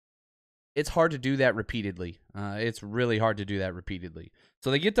it's hard to do that repeatedly. It's really hard to do that repeatedly.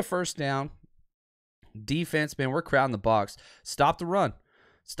 So they get the first down. Defense, man, we're crowding the box. Stop the run.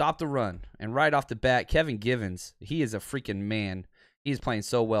 Stop the run. And right off the bat, Kevin Givens, he is a freaking man. He's playing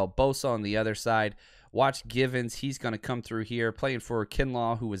so well. Bosa on the other side. Watch Givens. He's going to come through here playing for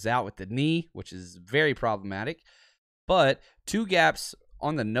Kinlaw, who was out with the knee, which is very problematic. But two gaps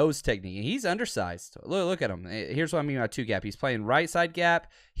on the nose technique. He's undersized. Look at him. Here's what I mean by two gap. He's playing right side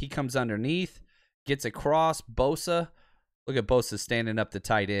gap. He comes underneath, gets across. Bosa. Look at Bosa standing up the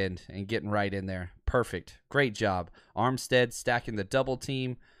tight end and getting right in there. Perfect. Great job. Armstead stacking the double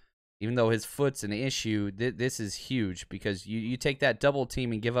team. Even though his foot's an issue, this is huge because you take that double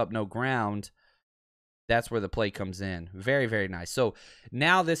team and give up no ground. That's where the play comes in. Very, very nice. So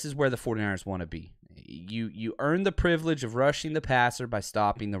now this is where the 49ers want to be. You earn the privilege of rushing the passer by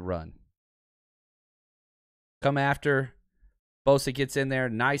stopping the run. Come after. Bosa gets in there.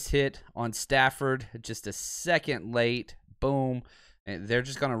 Nice hit on Stafford. Just a second late. Boom. And they're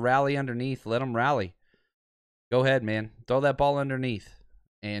just going to rally underneath. Let them rally. Go ahead, man. Throw that ball underneath.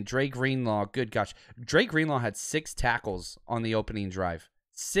 And Dre Greenlaw, good gosh. Dre Greenlaw had 6 tackles on the opening drive.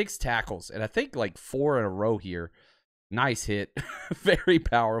 6 tackles. And I think like 4 in a row here. Nice hit. Very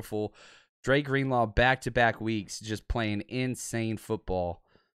powerful. Dre Greenlaw back-to-back weeks just playing insane football.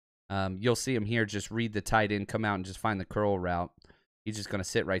 You'll see him here just read the tight end, come out and just find the curl route. He's just going to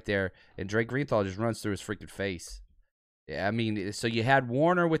sit right there. And Dre Greenlaw just runs through his freaking face. Yeah, I mean, so you had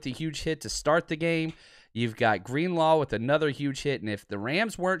Warner with a huge hit to start the game. You've got Greenlaw with another huge hit. And if the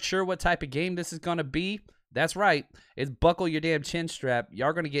Rams weren't sure what type of game this is going to be, that's right. It's buckle your damn chin strap.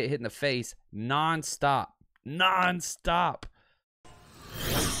 Y'all going to get hit in the face nonstop. Nonstop.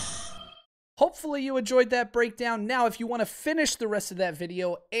 Hopefully you enjoyed that breakdown. Now, if you want to finish the rest of that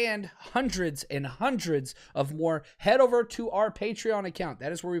video and hundreds and hundreds of more, head over to our Patreon account.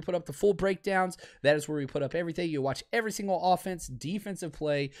 That is where we put up the full breakdowns. That is where we put up everything. You watch every single offense, defensive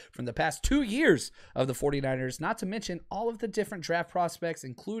play from the past 2 years of the 49ers, not to mention all of the different draft prospects,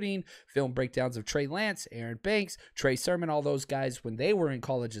 including film breakdowns of Trey Lance, Aaron Banks, Trey Sermon, all those guys when they were in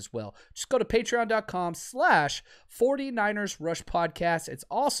college as well. Just go to patreon.com/49ers Rush Podcast. It's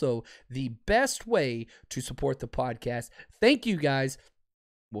also the best way to support the podcast. Thank you guys.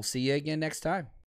 We'll see you again next time.